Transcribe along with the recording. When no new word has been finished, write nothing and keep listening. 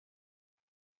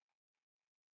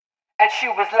And she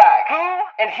was like, who?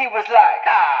 And he was like,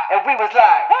 nah. And we was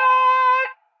like, what?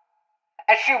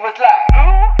 And she was like,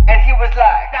 who? And he was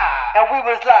like, nah. And we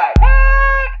was like,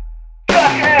 what?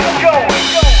 Just ask Joey.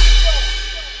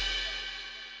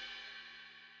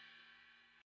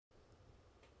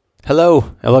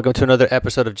 Hello, and welcome to another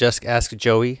episode of Just Ask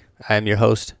Joey. I am your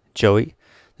host, Joey.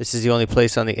 This is the only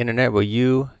place on the internet where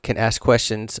you can ask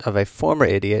questions of a former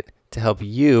idiot to help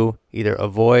you either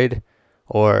avoid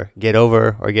or get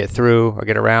over or get through or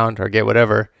get around or get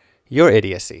whatever your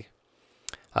idiocy.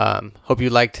 Hope you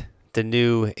liked the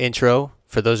new intro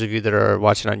for those of you that are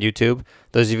watching on YouTube.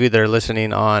 Those of you that are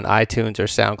listening on iTunes or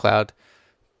SoundCloud,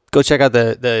 go check out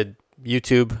the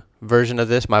YouTube version of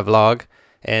this, my vlog,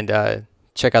 and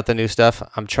check out the new stuff.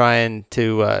 I'm trying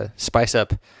to spice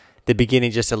up the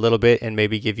beginning just a little bit and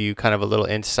maybe give you kind of a little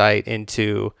insight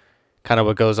into kind of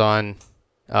what goes on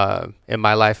in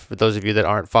my life for those of you that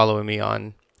aren't following me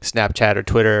on Snapchat or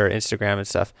Twitter or Instagram and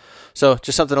stuff. So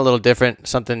just something a little different,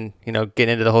 something,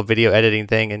 getting into the whole video editing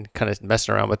thing and kind of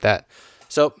messing around with that.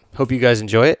 So hope you guys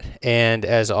enjoy it. And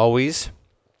as always,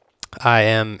 I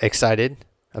am excited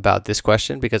about this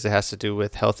question because it has to do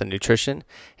with health and nutrition.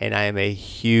 And I am a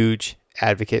huge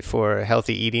advocate for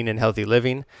healthy eating and healthy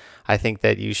living. I think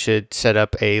that you should set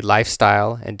up a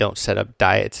lifestyle and don't set up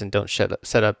diets and don't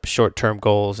set up short-term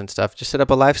goals and stuff. Just set up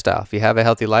a lifestyle. If you have a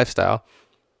healthy lifestyle,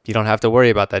 you don't have to worry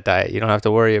about that diet. You don't have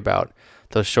to worry about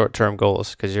those short-term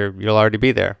goals because you'll already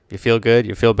be there. You feel good.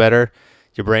 You feel better.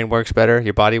 Your brain works better.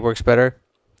 Your body works better.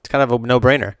 It's kind of a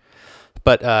no-brainer.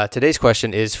 But today's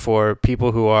question is for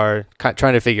people who are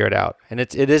trying to figure it out, and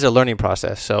it is a learning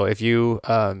process. So if you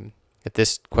if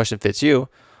this question fits you,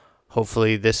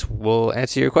 hopefully this will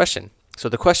answer your question. So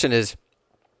the question is,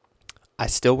 I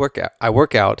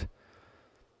work out,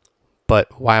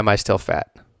 but why am I still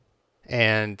fat?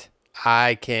 And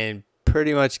I can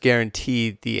pretty much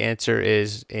guarantee the answer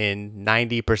is in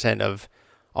 90% of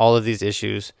all of these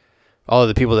issues, all of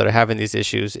the people that are having these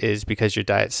issues is because your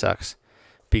diet sucks.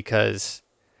 Because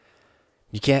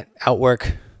you can't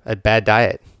outwork a bad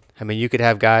diet. I mean, you could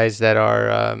have guys that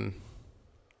are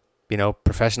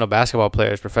professional basketball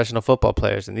players, professional football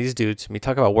players, and these dudes,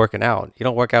 talk about working out. You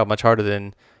don't work out much harder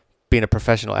than being a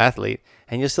professional athlete,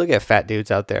 and you'll still get fat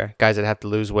dudes out there, guys that have to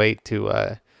lose weight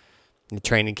to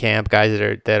training camp, guys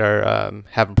that are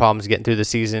having problems getting through the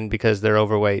season because they're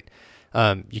overweight.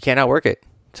 You can't outwork it.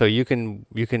 So you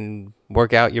can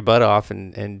work out your butt off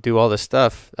and do all this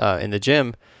stuff in the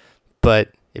gym,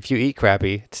 but if you eat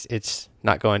crappy, it's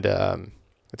not going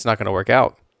to work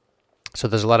out. So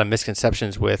there's a lot of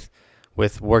misconceptions with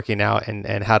working out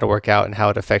and how to work out and how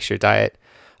it affects your diet.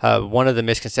 One of the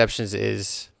misconceptions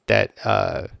is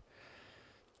that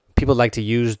people like to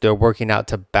use their working out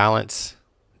to balance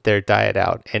their diet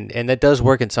out. And that does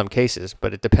work in some cases,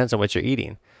 but it depends on what you're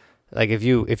eating. Like if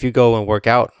you go and work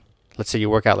out, let's say you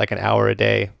work out like an hour a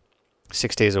day,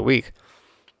 6 days a week,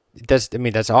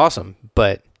 that's awesome,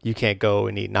 but you can't go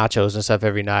and eat nachos and stuff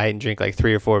every night and drink like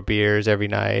 3 or 4 beers every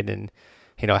night and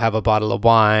have a bottle of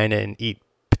wine and eat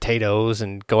potatoes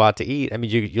and go out to eat. I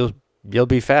mean, you'll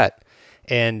be fat.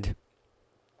 And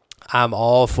I'm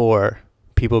all for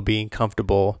people being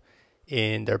comfortable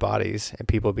in their bodies and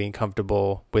people being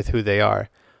comfortable with who they are.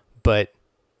 But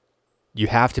you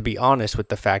have to be honest with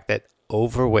the fact that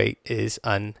overweight is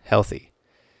unhealthy.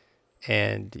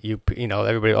 And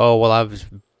everybody, oh, well, I was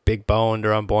big boned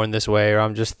or I'm born this way or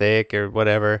I'm just thick or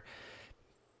whatever.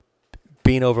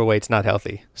 Being overweight's not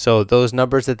healthy. So those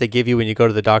numbers that they give you when you go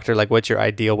to the doctor, like what your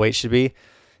ideal weight should be,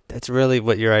 that's really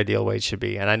what your ideal weight should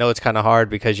be. And I know it's kind of hard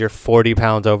because you're 40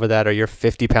 pounds over that or you're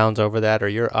 50 pounds over that or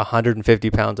you're 150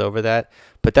 pounds over that,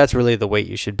 but that's really the weight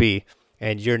you should be.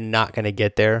 And you're not going to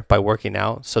get there by working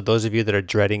out. So those of you that are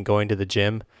dreading going to the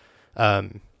gym,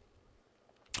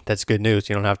 that's good news.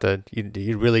 You don't have to,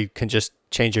 you really can just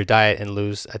change your diet and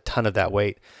lose a ton of that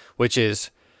weight, which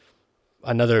is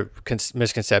another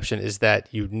misconception is that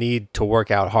you need to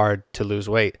work out hard to lose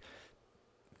weight.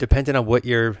 Depending on what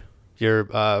your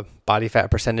body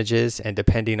fat percentage is and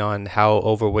depending on how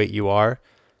overweight you are,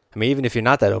 I mean, even if you're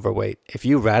not that overweight, if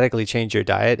you radically change your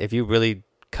diet, if you really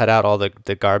cut out all the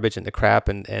garbage and the crap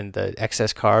and the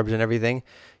excess carbs and everything,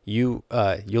 you'll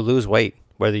lose weight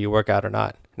whether you work out or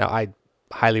not. Now, I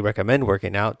highly recommend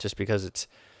working out just because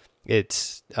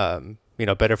it's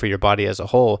better for your body as a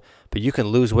whole, but you can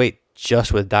lose weight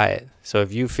just with diet. So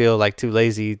if you feel like too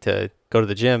lazy to go to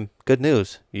the gym, good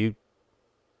news. You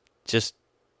just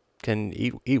can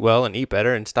eat well and eat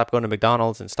better and stop going to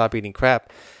McDonald's and stop eating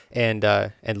crap and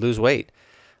lose weight.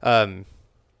 Your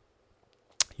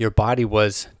body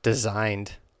was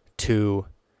designed to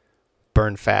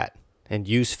burn fat and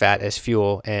use fat as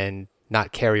fuel and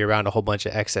not carry around a whole bunch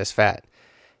of excess fat.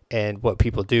 And what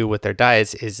people do with their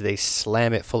diets is they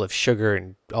slam it full of sugar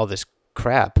and all this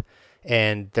crap,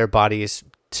 and their body is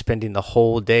spending the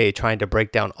whole day trying to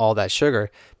break down all that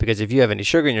sugar, because if you have any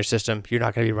sugar in your system, you're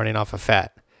not going to be running off of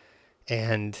fat.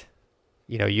 And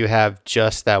you have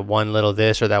just that one little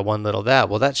this or that one little that.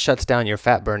 Well, that shuts down your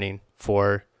fat burning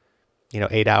for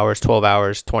 8 hours, 12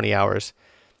 hours, 20 hours.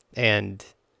 And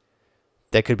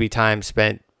that could be time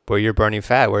spent where you're burning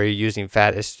fat, where you're using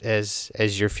fat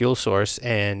as your fuel source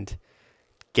and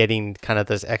getting kind of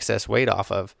this excess weight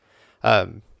off of.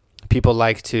 People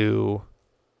like to,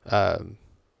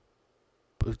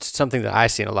 something that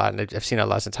I've seen a lot, and I've seen a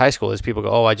lot since high school, is people go,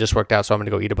 oh, I just worked out, so I'm going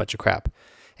to go eat a bunch of crap.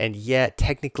 And yet,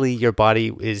 technically, your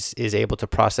body is able to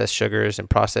process sugars and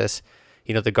process,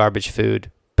 the garbage food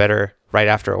better right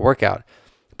after a workout.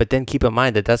 But then keep in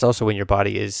mind that that's also when your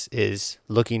body is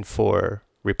looking for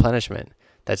replenishment.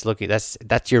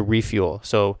 That's your refuel.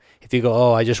 So if you go,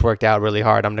 oh, I just worked out really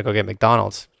hard, I'm gonna go get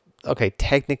McDonald's. Okay,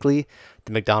 technically,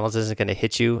 the McDonald's isn't gonna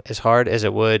hit you as hard as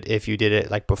it would if you did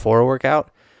it like before a workout.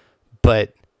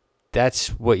 But that's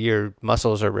what your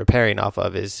muscles are repairing off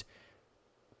of, is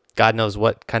God knows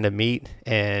what kind of meat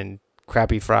and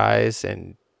crappy fries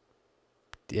and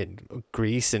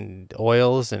grease and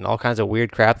oils and all kinds of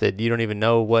weird crap that you don't even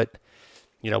know what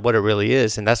it really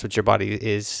is. And that's what your body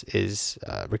is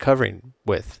recovering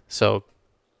with. So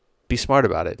be smart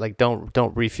about it. Like,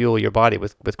 don't refuel your body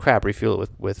with crap. Refuel it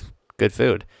with good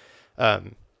food. A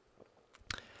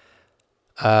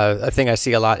thing I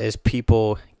see a lot is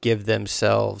people give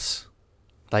themselves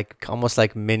almost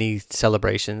like mini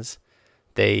celebrations.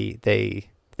 They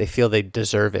feel they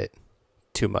deserve it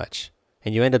too much.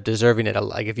 And you end up deserving it.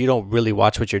 Like, if you don't really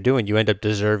watch what you're doing, you end up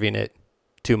deserving it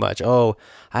too much. Oh,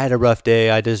 I had a rough day,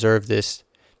 I deserve this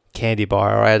candy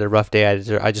bar. Or I had a rough day,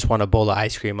 I just want a bowl of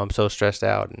ice cream, I'm so stressed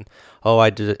out. And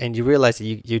and you realize that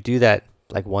you do that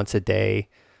like once a day,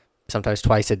 sometimes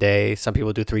twice a day. Some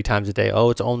people do 3 times a day. Oh,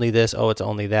 it's only this, oh, it's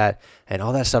only that. And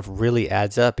all that stuff really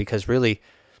adds up, because really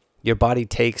your body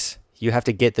you have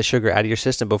to get the sugar out of your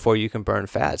system before you can burn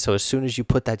fat. So as soon as you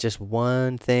put that just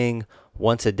one thing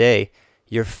once a day,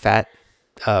 your fat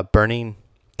burning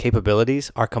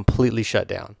capabilities are completely shut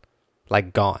down,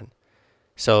 like gone.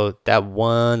 So that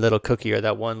one little cookie or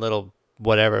that one little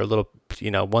whatever,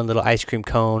 one little ice cream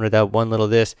cone or that one little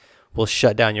this will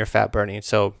shut down your fat burning.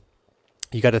 So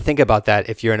you got to think about that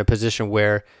if you're in a position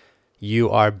where you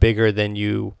are bigger than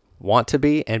you want to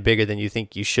be and bigger than you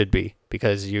think you should be,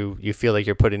 because you feel like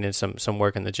you're putting in some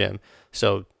work in the gym.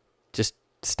 So just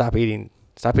stop eating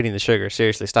the sugar.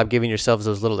 Seriously, stop giving yourselves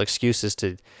those little excuses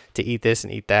to eat this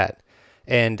and eat that.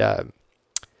 And the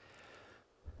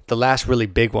last really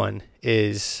big one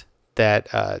is that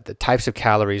the types of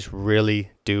calories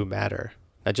really do matter.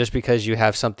 Now, just because you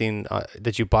have something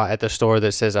that you bought at the store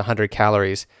that says 100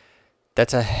 calories,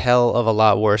 that's a hell of a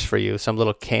lot worse for you. Some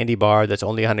little candy bar that's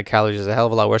only 100 calories is a hell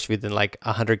of a lot worse for you than like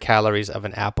 100 calories of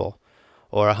an apple,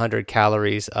 or 100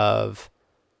 calories of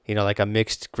like a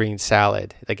mixed green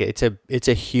salad. Like, it's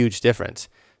a huge difference.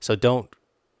 So don't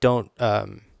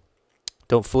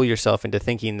fool yourself into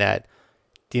thinking that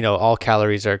all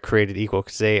calories are created equal,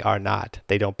 because they are not.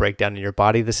 They don't break down in your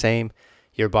body the same.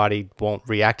 Your body won't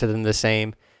react to them the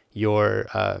same. Your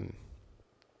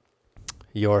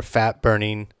fat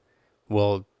burning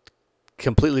will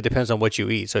completely depends on what you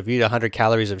eat. So if you eat 100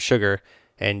 calories of sugar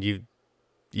and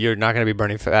you're not going to be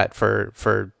burning fat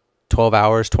for 12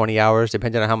 hours, 20 hours,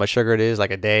 depending on how much sugar it is,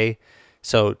 like a day.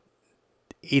 So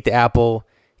eat the apple,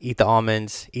 eat the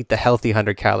almonds, eat the healthy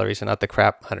 100 calories and not the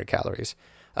crap 100 calories.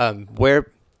 Where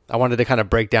I wanted to kind of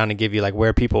break down and give you like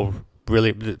where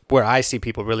I see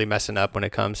people really messing up when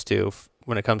it comes to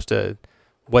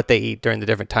what they eat during the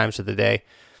different times of the day.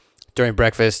 During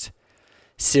breakfast,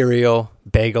 cereal,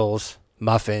 bagels,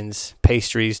 muffins,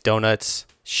 pastries, donuts,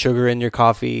 sugar in your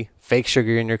coffee, fake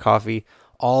sugar in your coffee,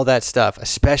 all that stuff,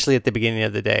 especially at the beginning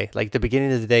of the day. Like, the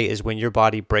beginning of the day is when your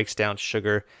body breaks down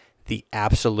sugar the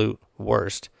absolute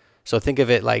worst. So think of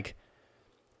it like,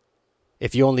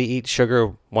 if you only eat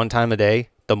sugar one time a day,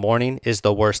 the morning is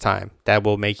the worst time. That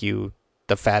will make you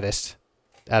the fattest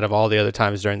out of all the other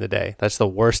times during the day. That's the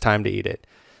worst time to eat it.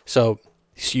 So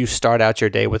you start out your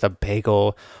day with a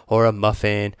bagel or a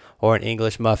muffin or an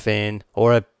English muffin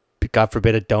or God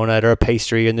forbid, a donut or a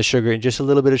pastry, and the sugar and just a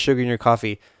little bit of sugar in your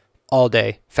coffee all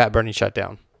day. Fat burning shut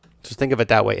down. Just think of it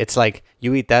that way. It's like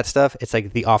you eat that stuff, it's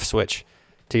like the off switch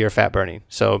to your fat burning.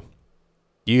 So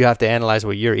you have to analyze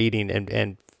what you're eating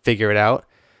and figure it out,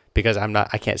 because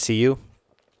I can't see you,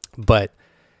 but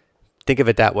think of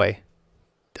it that way.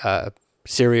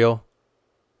 Cereal,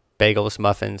 bagels,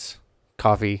 muffins,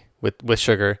 coffee with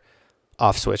sugar,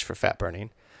 off switch for fat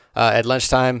burning. At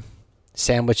lunchtime,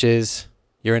 sandwiches,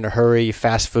 you're in a hurry,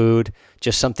 fast food,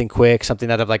 just something quick, something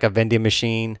out of like a vending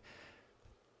machine.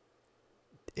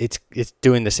 It's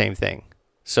doing the same thing.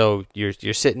 So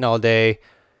you're sitting all day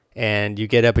and you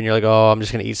get up and you're like, oh, I'm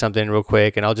just going to eat something real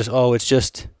quick. And it's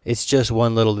just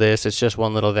one little this, it's just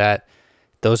one little that.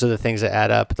 Those are the things that add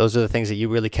up. Those are the things that you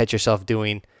really catch yourself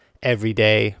doing every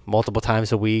day, multiple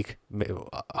times a week,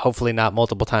 hopefully not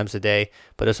multiple times a day,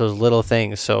 but it's those little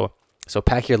things. So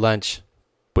pack your lunch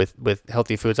with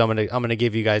healthy foods. I'm gonna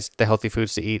give you guys the healthy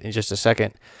foods to eat in just a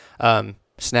second.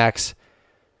 Snacks.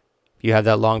 You have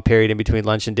that long period in between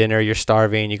lunch and dinner. You're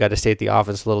starving. You got to stay at the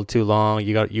office a little too long.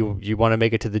 You want to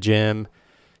make it to the gym.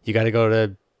 You got to go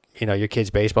to your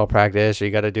kid's baseball practice, or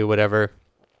you got to do whatever.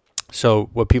 So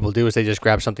what people do is they just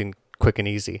grab something quick and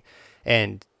easy.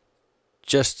 And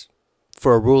just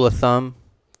for a rule of thumb,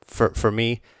 for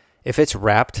me, if it's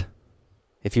wrapped,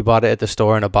 if you bought it at the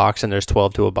store in a box and there's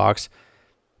 12 to a box,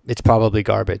 it's probably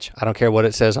garbage. I don't care what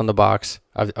it says on the box.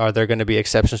 Are there going to be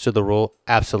exceptions to the rule?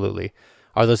 Absolutely.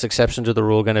 Are those exceptions to the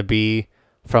rule going to be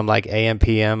from like AM,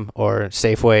 PM, or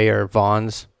Safeway or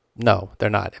Vaughn's? No, they're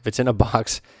not. If it's in a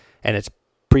box and it's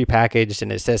prepackaged and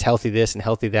it says healthy this and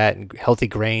healthy that and healthy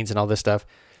grains and all this stuff,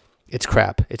 it's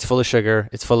crap. It's full of sugar.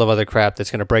 It's full of other crap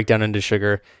that's going to break down into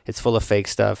sugar. It's full of fake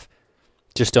stuff.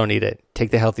 Just don't eat it.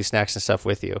 Take the healthy snacks and stuff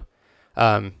with you.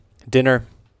 Dinner,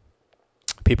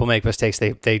 people make mistakes.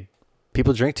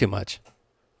 People drink too much.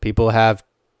 People have,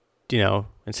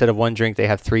 instead of one drink, they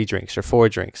have 3 drinks or 4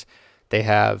 drinks. They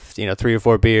have, 3 or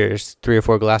 4 beers, 3 or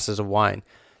 4 glasses of wine.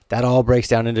 That all breaks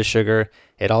down into sugar.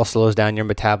 It all slows down your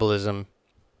metabolism.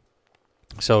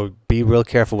 So be real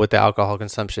careful with the alcohol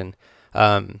consumption.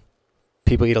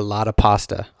 People eat a lot of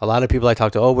pasta. A lot of people I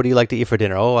talk to, oh, what do you like to eat for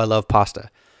dinner? Oh, I love pasta.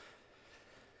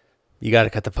 You got to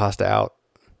cut the pasta out.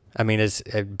 I mean, as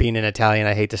being an Italian,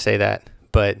 I hate to say that,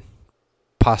 but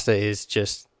pasta is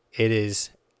it is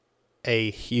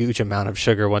a huge amount of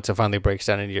sugar once it finally breaks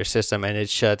down into your system, and it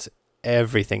shuts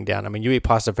everything down. I mean, you eat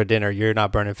pasta for dinner, you're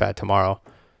not burning fat tomorrow.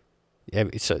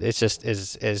 So it's just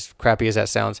as crappy as that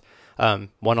sounds.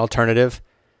 One alternative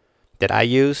that I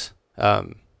use,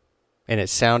 and it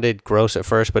sounded gross at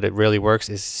first, but it really works,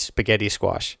 is spaghetti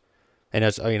squash. And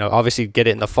it's, obviously get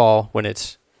it in the fall when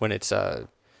it's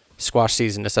squash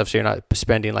season and stuff, so you're not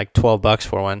spending like $12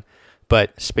 for one.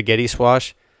 But spaghetti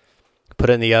squash, put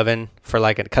it in the oven for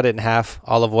cut it in half,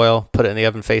 olive oil, put it in the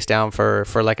oven face down for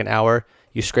like an hour.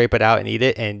 You scrape it out and eat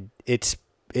it, and it's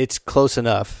close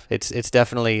enough. It's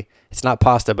definitely, it's not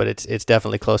pasta, but it's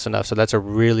definitely close enough. So that's a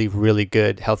really, really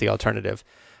good healthy alternative.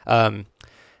 And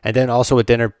then also with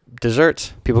dinner,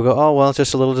 desserts. People go, oh, well, it's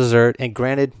just a little dessert. And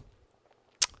granted,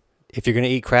 if you're going to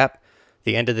eat crap,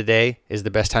 the end of the day is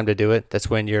the best time to do it. That's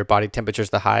when your body temperature is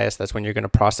the highest. That's when you're going to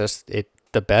process it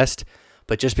the best.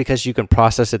 But just because you can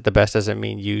process it the best doesn't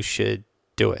mean you should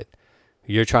do it.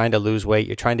 You're trying to lose weight.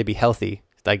 You're trying to be healthy.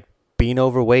 Like, being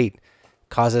overweight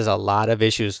causes a lot of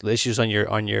issues on your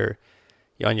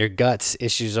guts,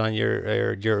 issues on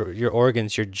your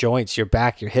organs, your joints, your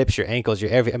back, your hips, your ankles,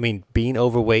 being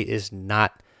overweight is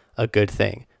not a good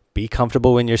thing. Be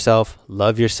comfortable in yourself,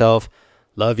 love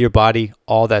your body,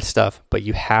 all that stuff, but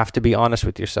you have to be honest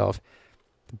with yourself.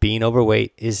 Being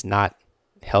overweight is not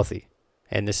healthy.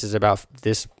 And this is about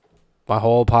my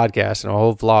whole podcast and my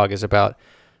whole vlog is about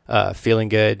feeling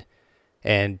good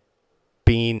and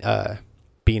being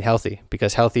healthy,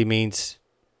 because healthy means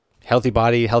healthy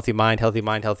body, healthy mind, healthy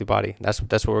body. That's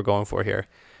what we're going for here.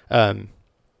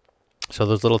 So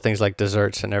those little things like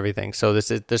desserts and everything. So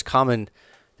there's common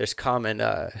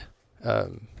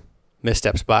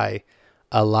missteps by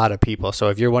a lot of people. So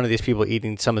if you're one of these people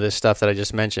eating some of this stuff that I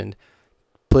just mentioned,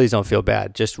 please don't feel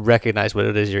bad. Just recognize what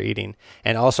it is you're eating.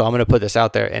 And also, I'm going to put this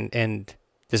out there, and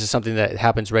this is something that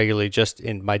happens regularly just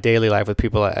in my daily life with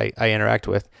people I interact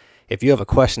with. If you have a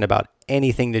question about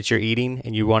anything that you're eating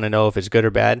and you want to know if it's good or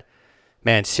bad,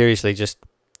 man, seriously, just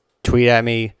tweet at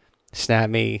me, snap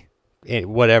me,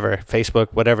 whatever,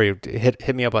 Facebook, whatever.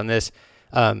 Hit me up on this.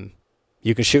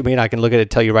 You can shoot me and I can look at it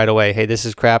and tell you right away, hey, this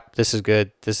is crap, this is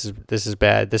good, this is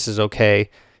bad, this is okay.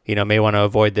 May want to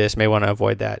avoid this, may want to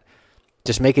avoid that.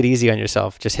 Just make it easy on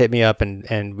yourself. Just hit me up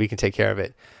and we can take care of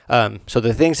it. So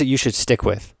the things that you should stick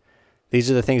with,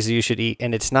 these are the things that you should eat.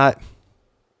 And it's not,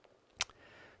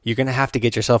 you're going to have to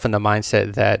get yourself in the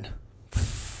mindset that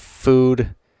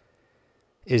food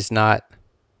is not,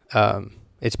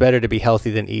 it's better to be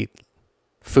healthy than eat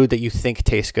food that you think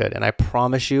tastes good. And I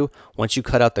promise you, once you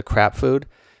cut out the crap food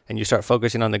and you start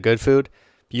focusing on the good food,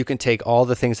 you can take all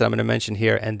the things that I'm going to mention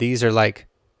here, and this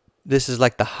is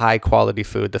like the high quality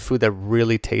food, the food that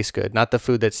really tastes good, not the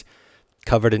food that's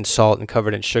covered in salt and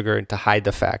covered in sugar to hide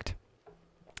the fact.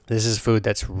 This is food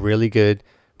that's really good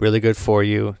for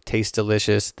you, tastes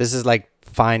delicious. This is like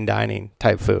fine dining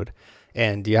type food.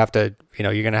 And you have to,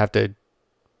 you're going to have to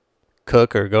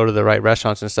cook or go to the right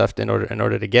restaurants and stuff in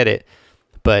order to get it.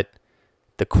 But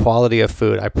the quality of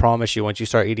food, I promise you, once you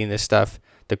start eating this stuff,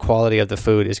 the quality of the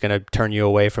food is going to turn you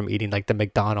away from eating like the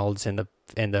McDonald's and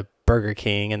the Burger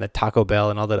King and the Taco Bell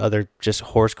and all that other just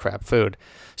horse crap food.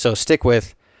 So stick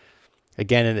with,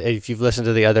 again, and if you've listened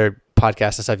to the other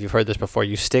podcasts and stuff, you've heard this before,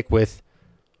 you stick with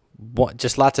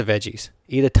just lots of veggies.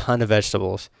 Eat a ton of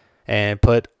vegetables and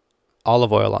put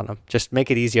olive oil on them. Just make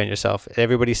it easy on yourself.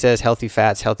 Everybody says healthy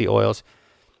fats, healthy oils.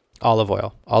 Olive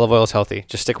oil. Olive oil is healthy.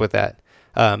 Just stick with that.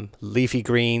 Leafy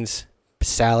greens,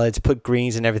 salads, put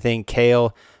greens in everything.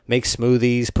 Kale, make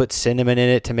smoothies, put cinnamon in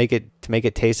it to make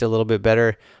it taste a little bit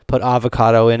better. Put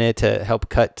avocado in it to help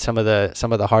cut some of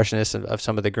the harshness of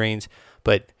some of the greens.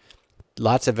 But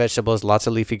lots of vegetables, lots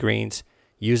of leafy greens.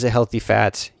 Use the healthy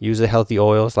fats. Use the healthy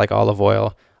oils like olive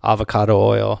oil, avocado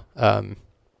oil.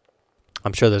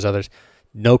 I'm sure there's others.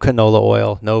 No canola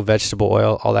oil, no vegetable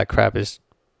oil. All that crap is,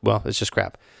 well, it's just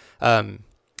crap.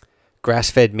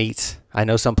 Grass-fed meats. I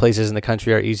know some places in the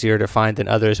country are easier to find than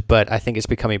others, but I think it's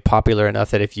becoming popular enough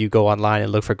that if you go online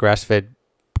and look for grass-fed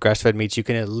meats, you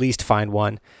can at least find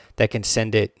one that can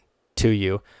send it to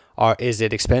you. Is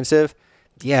it expensive?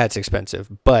 Yeah, it's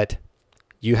expensive, but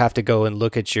you have to go and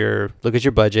look at your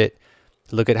budget,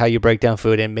 look at how you break down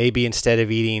food, and maybe instead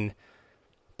of eating,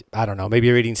 I don't know, maybe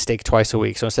you're eating steak twice a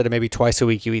week. So instead of maybe twice a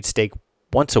week, you eat steak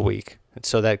once a week. And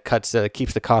so that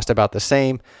keeps the cost about the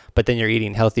same, but then you're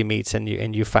eating healthy meats, and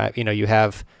you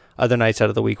have other nights out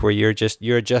of the week where you're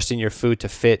adjusting your food to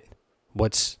fit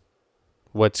what's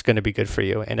going to be good for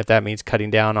you. And if that means cutting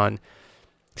down on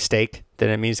steak, then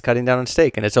it means cutting down on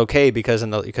steak, and it's okay because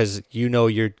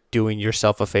you're doing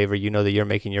yourself a favor. You know that you're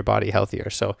making your body healthier.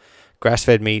 So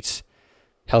grass-fed meats,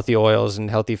 healthy oils and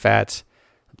healthy fats,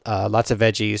 lots of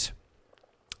veggies.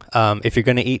 If you're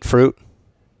going to eat fruit,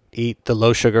 eat the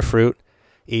low sugar fruit.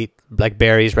 Eat like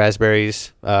berries,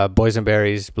 raspberries,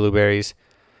 boysenberries, blueberries.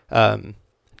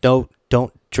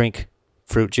 Don't drink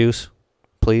fruit juice,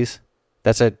 please.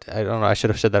 I don't know. I should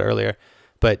have said that earlier,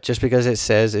 but just because it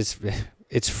says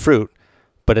it's fruit,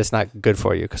 but it's not good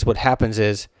for you. Because what happens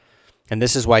is, and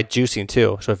this is why juicing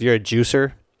too. So if you're a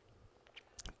juicer,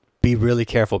 be really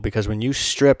careful, because when you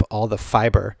strip all the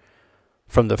fiber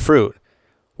from the fruit,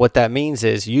 what that means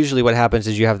is usually what happens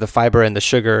is you have the fiber and the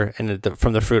sugar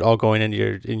from the fruit all going in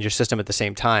your system at the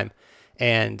same time.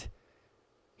 And,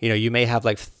 you may have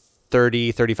like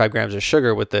 35 grams of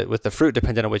sugar with the fruit,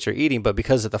 depending on what you're eating. But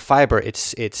because of the fiber,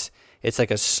 it's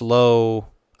like a slow,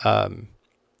 it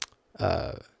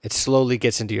slowly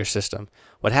gets into your system.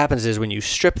 What happens is when you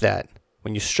strip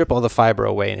all the fiber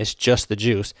away and it's just the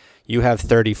juice, you have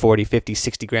 30, 40, 50,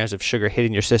 60 grams of sugar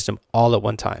hitting your system all at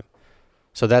one time.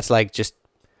 So that's like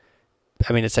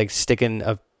it's like sticking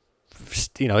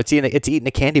it's eating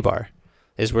a candy bar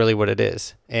is really what it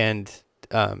is. And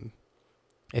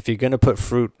if you're going to put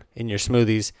fruit in your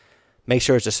smoothies, make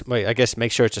sure it's a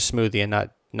smoothie and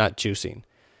not juicing.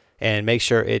 And make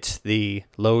sure it's the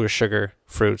lower sugar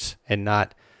fruits and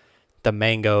not the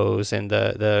mangoes and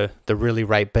the really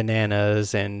ripe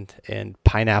bananas and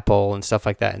pineapple and stuff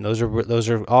like that. And those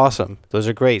are awesome. Those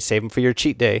are great. Save them for your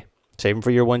cheat day. Save them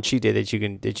for your one cheat day that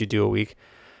you do a week.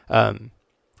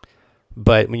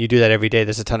 But when you do that every day,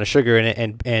 there's a ton of sugar in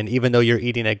it, and even though you're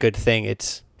eating a good thing,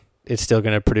 it's still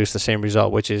going to produce the same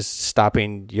result, which is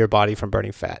stopping your body from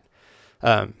burning fat.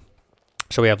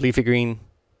 So we have leafy green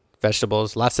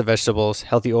vegetables, lots of vegetables,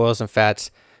 healthy oils and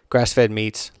fats, grass-fed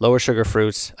meats, lower sugar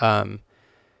fruits, and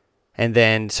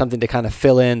then something to kind of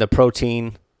fill in the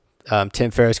protein. Tim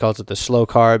Ferriss calls it the slow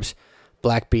carbs,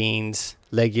 black beans,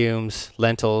 legumes,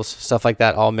 lentils, stuff like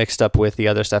that, all mixed up with the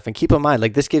other stuff. And keep in mind,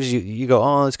 like, this gives you go,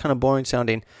 oh, it's kind of boring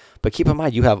sounding, but keep in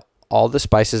mind you have all the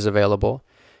spices available.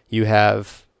 You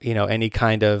have, any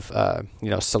kind of,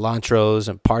 cilantros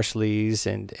and parsleys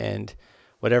and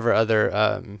whatever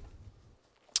other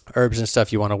herbs and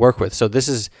stuff you want to work with. So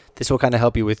this will kind of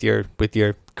help you with your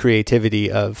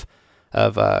creativity of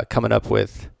coming up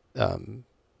with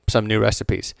some new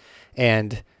recipes.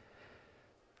 And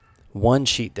one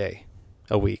cheat day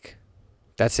a week.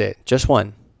 That's it. Just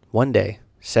one day,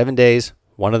 7 days,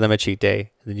 one of them a cheat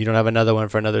day. Then you don't have another one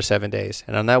for another 7 days.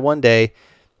 And on that one day,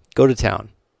 go to town,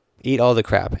 eat all the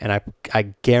crap. And I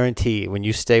guarantee when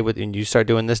you start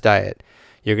doing this diet,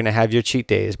 you're going to have your cheat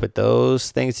days, but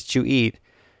those things that you eat,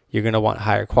 you're going to want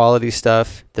higher quality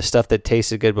stuff, the stuff that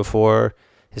tasted good before,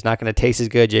 It's not going to taste as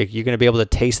good. You're going to be able to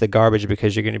taste the garbage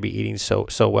because you're going to be eating so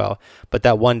well. But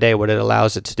that one day, what it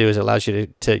allows it to do is it allows you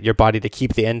to your body to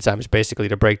keep the enzymes, basically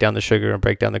to break down the sugar and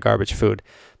break down the garbage food.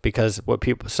 Because what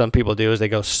some people do is they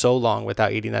go so long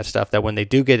without eating that stuff that when they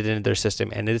do get it into their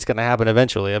system, and it's going to happen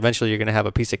eventually you're going to have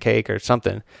a piece of cake or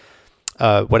something.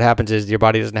 What happens is your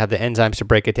body doesn't have the enzymes to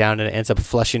break it down, and it ends up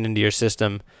flushing into your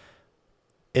system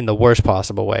in the worst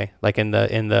possible way. Like in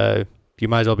the you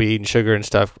might as well be eating sugar and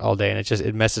stuff all day, and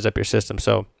it messes up your system.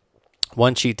 So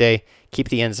one cheat day, keep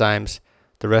the enzymes.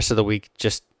 The rest of the week,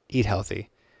 just eat healthy.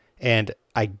 And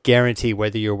I guarantee,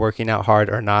 whether you're working out hard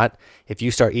or not, if you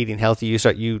start eating healthy,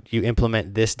 you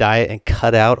implement this diet and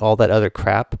cut out all that other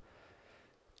crap,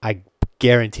 I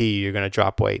guarantee you're going to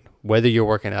drop weight, whether you're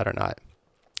working out or not.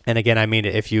 And again, I mean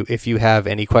it. If you have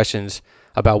any questions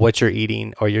about what you're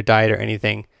eating or your diet or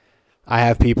anything, I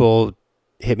have people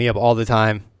hit me up all the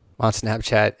time on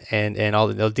Snapchat and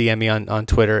they'll DM me on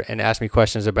Twitter and ask me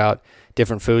questions about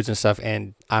different foods and stuff,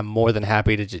 and I'm more than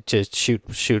happy to just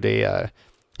shoot a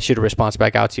response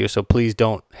back out to you. So please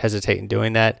don't hesitate in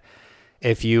doing that.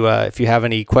 If you have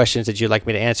any questions that you'd like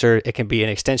me to answer, it can be an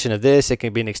extension of this, it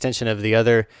can be an extension of the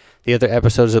other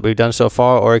episodes that we've done so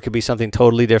far, or it could be something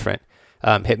totally different.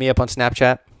 Hit me up on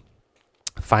Snapchat,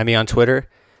 find me on Twitter,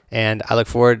 and I look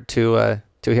forward to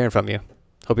hearing from you.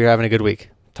 Hope you're having a good week.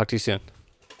 Talk to you soon.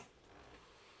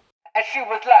 And she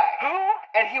was like, who?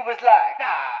 And he was like,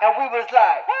 nah. And we was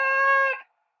like, what?